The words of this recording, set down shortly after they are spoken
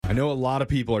I know a lot of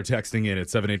people are texting in at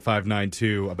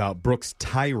 78592 about Brooke's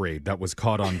tirade that was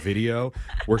caught on video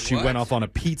where she went off on a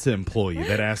pizza employee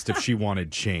that asked if she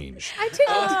wanted change. I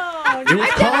didn't. It was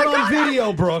caught on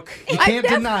video, Brooke. You can't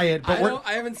deny it, but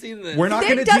I haven't seen this. we're not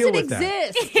going to deal with that.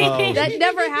 Exist. That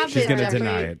never happened. She's going to Jeffrey.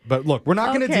 deny it. But look, we're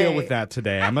not going to deal with that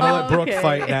today. I'm going to let Brooke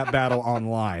fight that battle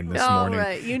online this morning. All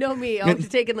right. You know me. I'm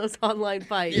taking those online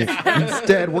fights.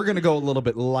 Instead, we're going to go a little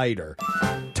bit lighter.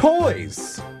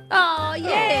 Toys. Oh,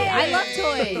 yay. I love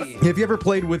toys. Have you ever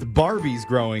played with Barbies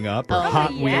growing up, or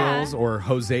Hot yeah. Wheels, or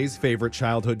Jose's favorite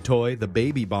childhood toy, the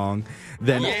Baby Bong?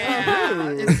 Then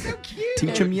it's so cute.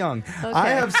 teach them young. I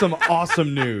have some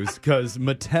awesome news because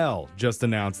Mattel just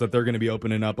announced that they're going to be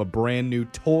opening up a brand new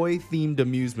toy-themed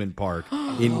amusement park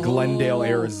in Glendale,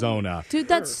 Arizona. Dude,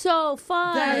 that's so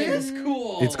fun. That is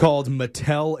cool. It's called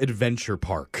Mattel Adventure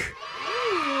Park.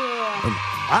 And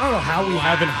I don't know how we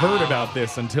haven't heard about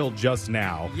this until just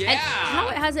now. Yeah. And how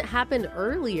it hasn't happened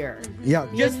earlier. Yeah,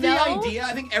 Just the know? idea.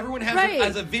 I think everyone has Right.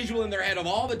 as a visual in their head of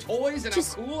all the toys and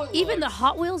Just how cool it even the looks.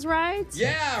 Hot Wheels rides.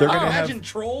 Yeah. They're right. gonna Imagine have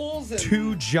trolls and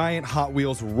 2 giant Hot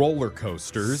Wheels roller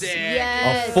coasters. Sick.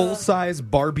 Yes. A full-size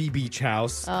Barbie beach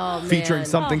house featuring man.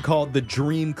 something called the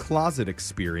Dream Closet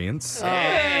Experience.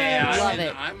 Hey, love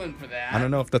it. I'm in for that. I don't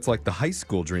know if that's like the high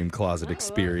school Dream Closet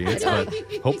Experience, but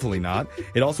hopefully not.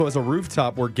 It also has a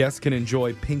rooftop where guests can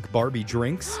enjoy pink Barbie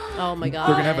drinks. Oh, my God.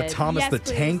 They're going to have a Thomas Yes, the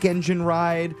please. Tank Engine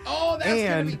ride. Oh, that's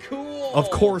and gonna be cool. Of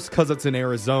course, because it's in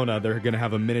Arizona, they're going to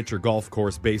have a miniature golf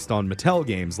course based on Mattel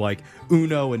games like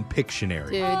Uno and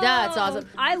Pictionary. Dude, that's awesome.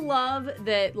 I love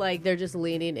that, like, they're just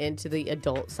leaning into the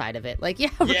adult side of it. Like, we're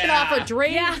going to offer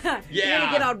drinks. Yeah. You're Yeah.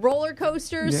 going to get on roller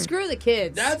coasters. Yeah. Screw the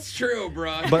kids. That's true,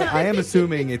 bro. But I am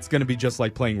assuming it's going to be just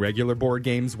like playing regular board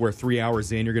games where 3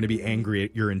 hours in, you're going to be angry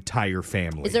at your entire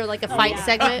family. Is there, like, a fight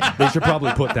segment? They should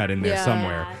probably put that in there Yeah.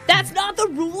 somewhere. That's not the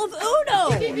rule of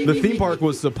Uno. The theme park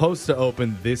was supposed to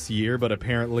open this year, but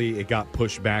apparently it got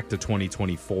pushed back to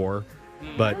 2024.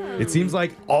 But it seems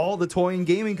like all the toy and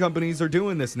gaming companies are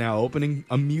doing this now, opening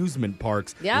amusement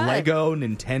parks. Yeah. Lego,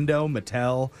 Nintendo,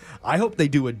 Mattel. I hope they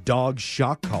do a dog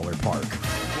shock collar park.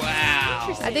 Wow.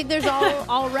 I think there's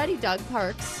already dog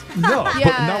parks. No, but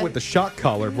Yeah. not with the shock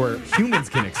collar where humans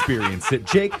can experience it.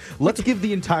 Jake, let's give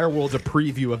the entire world a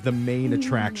preview of the main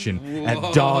attraction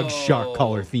at Dog Shock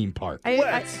Collar Theme Park. Do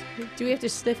we have to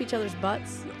sniff each other's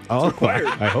butts? Oh, required.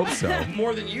 I hope so.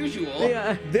 More than usual.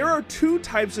 There are 2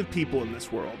 types of people in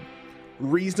this world.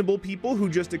 Reasonable people who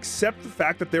just accept the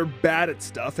fact that they're bad at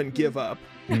stuff and give up.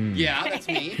 Yeah, that's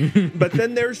me. But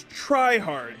then there's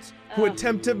tryhards who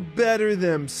attempt to better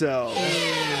themselves.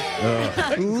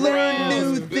 Learn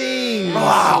new things.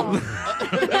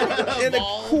 And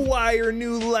acquire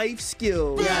new life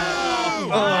skills.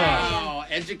 Wow.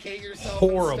 Educate yourself.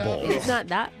 Horrible. It's not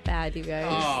that bad, you guys.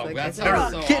 Oh, Like, that's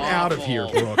I said. so Get out of here,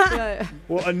 awful. Brooke.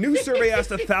 Well, a new survey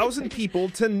asked 1,000 people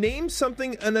to name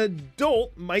something an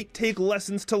adult might take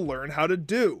lessons to learn how to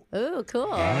do. Oh,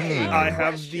 cool. I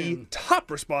have the top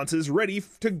responses ready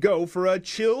to go for a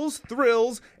chills,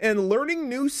 thrills, and learning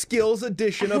new skills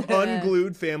edition of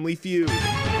Unglued Family Feud.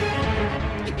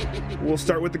 We'll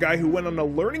start with the guy who went on a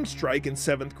learning strike in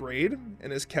 7th grade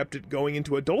and has kept it going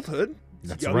into adulthood.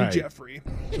 That's young right. Jeffrey.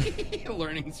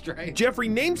 Learning straight. Jeffrey,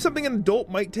 name something an adult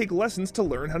might take lessons to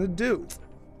learn how to do.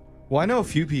 Well, I know a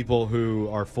few people who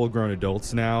are full-grown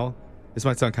adults now. This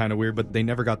might sound kind of weird, but they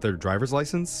never got their driver's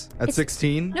license at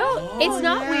 16. No, it's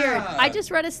not yeah. weird. I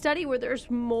just read a study where there's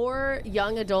more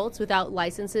young adults without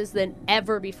licenses than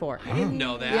ever before. I didn't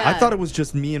know that. Yeah. I thought it was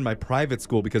just me in my private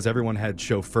school because everyone had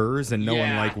chauffeurs and no one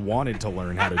Yeah. wanted to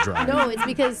learn how to drive. No, it's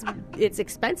because it's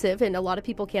expensive and a lot of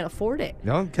people can't afford it.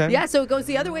 Okay. Yeah, so it goes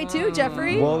the other way too,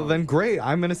 Jeffrey. Well, then great.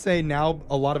 I'm going to say now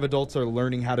a lot of adults are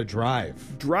learning how to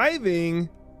drive. Driving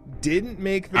didn't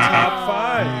make the top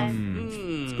 5.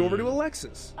 Let's go over to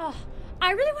Alexis. Oh,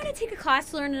 I really want to take a class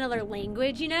to learn another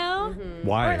language, you know?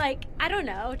 Why? Or like, I don't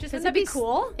know, just Because that'd be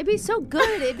cool. It'd be so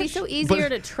good. It'd be so easier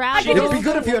to travel. It'd be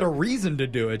good if you had a reason to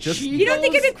do it. Just You don't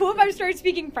think it'd be cool if I started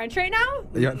speaking French right now?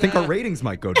 I think our ratings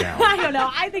might go down. I don't know.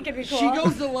 I think it'd be cool. She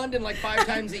goes to London like 5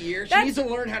 times a year. She needs to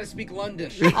learn how to speak London.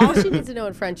 All she needs to know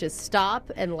in French is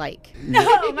stop and like.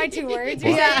 Oh, my 2 words.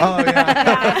 You're saying? Oh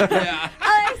yeah. Yeah.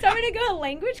 So I'm gonna go to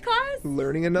language class.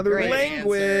 Learning another Great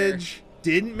language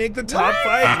didn't make the top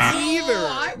 5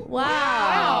 either.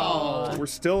 Wow. We're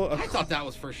still a I thought that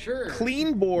was for sure.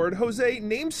 clean board. Jose,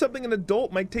 name something an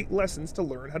adult might take lessons to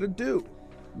learn how to do.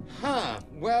 Huh.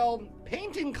 Well,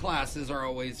 painting classes are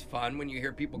always fun when you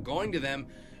hear people going to them.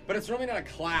 But it's really not a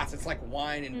class. It's like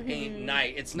wine and paint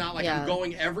night. It's not like I'm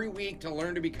going every week to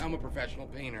learn to become a professional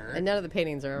painter. And none of the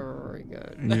paintings are very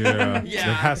good. Yeah. Yeah.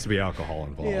 There has to be alcohol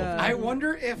involved. I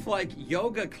wonder if like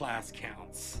yoga class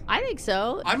counts. I think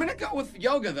so. I'm gonna go with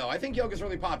yoga though. I think yoga's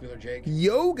really popular, Jake.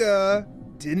 Yoga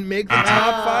didn't make the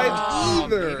top 5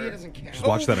 either. Maybe it doesn't count. Just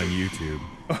watch that on YouTube.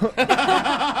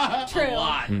 True. A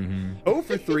lot. 0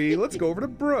 for 3. Let's go over to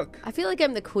Brooke. I feel like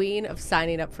I'm the queen of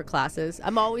signing up for classes.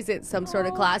 I'm always in some sort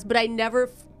of class, but I never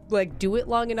like do it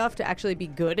long enough to actually be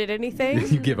good at anything.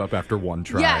 You give up after one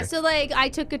try. Yeah, so like I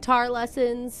took guitar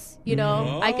lessons, you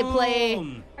know. I could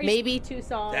play maybe 2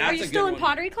 songs. That's Are you a still good in one.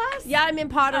 pottery class? Yeah, I'm in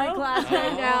pottery class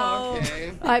right now.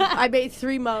 Okay. I made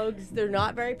 3 mugs. They're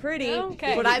not very pretty,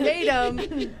 Okay. but I made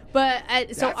them. But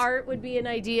so That's- art would be an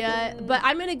idea. But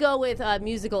I'm gonna go with a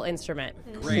musical instrument.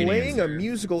 Great Playing answer. a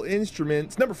musical instrument.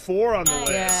 It's number 4 on the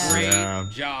list. Yeah. Great Yeah.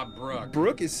 job, Brooke.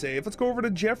 Brooke is safe. Let's go over to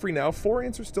Jeffrey now. 4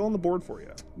 answers still on the board for you.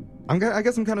 I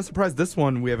guess I'm kind of surprised this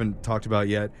one we haven't talked about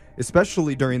yet.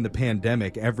 Especially during the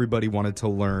pandemic, everybody wanted to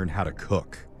learn how to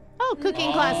cook. Oh,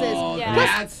 cooking classes. Yeah.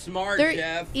 That's smart, There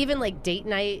Jeff. even like date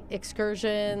night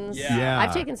excursions. Yeah.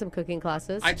 I've taken some cooking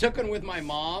classes. I took one with my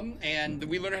mom, and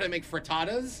we learned how to make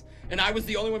frittatas, and I was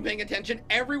the only one paying attention.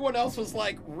 Everyone else was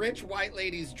like rich white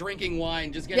ladies drinking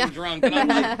wine, just getting Yeah. drunk, and I'm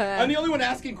like, I'm the only one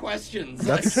asking questions.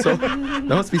 That's so. That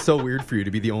must be so weird for you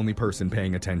to be the only person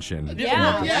paying attention.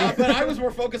 Yeah, but I was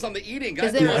more focused on the eating.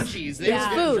 Guys, There was- munchies. They there's was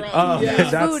getting food. drunk. Oh, yeah.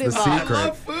 that's Food the involved. I secret.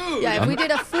 love food. Yeah, if we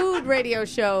did a food radio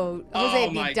show, Jose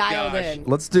would my be dialed gosh. in.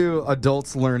 Let's do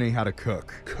adults learning how to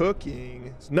cook.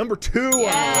 Cooking. It's number 2 on the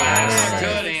list. That's a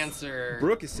good answer.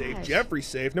 Brooke is safe. Jeffrey's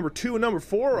safe. Number 2 and number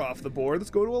 4 off the board. Let's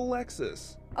go to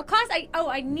Alexis. A class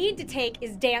I need to take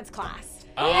is dance class.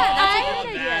 Oh,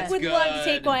 that's Would good. love to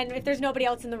take one if there's nobody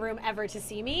else in the room ever to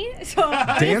see me. So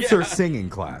Dance or singing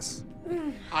class?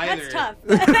 Either. that's tough.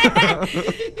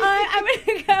 I'm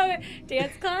gonna go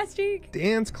dance class, Jake.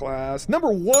 Dance class.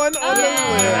 Number 1 on the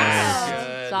Yeah. list. That's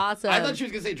good. It's awesome. I thought she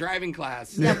was gonna say driving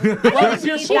class. What was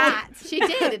your that. She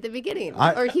did at the beginning.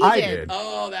 I did.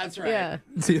 Oh, that's right. Yeah.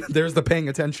 See, there's the paying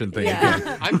attention thing.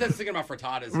 Yeah. I'm just thinking about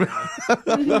frittatas now.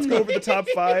 Let's go over the top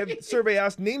 5. Survey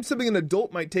asked, name something an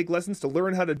adult might take lessons to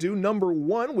learn how to do. Number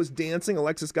 1 was dancing.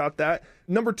 Alexis got that.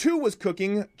 Number 2 was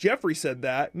cooking. Jeffrey said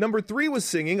that. Number 3 was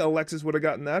singing. Alexis would have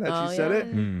gotten that had she said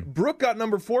it. Brooke got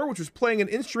number 4, which was playing an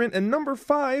instrument. And number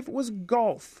 5 was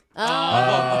golf. A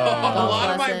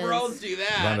lot of my lessons. bros do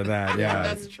that. A lot of that, yeah.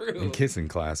 That's true. And kissing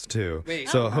class, too. Wait.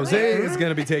 So Jose is going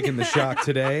to be taking the shock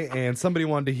today, and somebody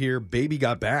wanted to hear Baby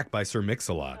Got Back by Sir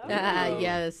Mix-a-Lot.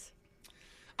 Yes.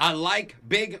 I like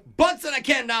big butts and I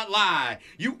cannot lie.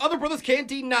 You other brothers can't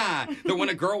deny that when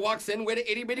a girl walks in with an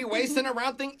itty bitty waist and a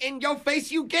round thing in your face,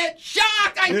 you get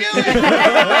shocked. I knew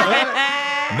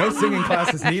it. No singing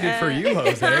classes needed for you,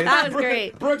 Jose. That was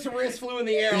great. Brooke's wrist flew in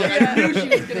the air. Like I knew she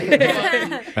was gonna hit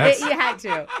the button. You had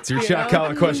to. It's your shock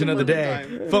collar question of the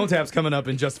day. Phone tap's coming up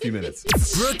in just a few minutes.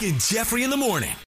 Brooke and Jeffrey in the morning.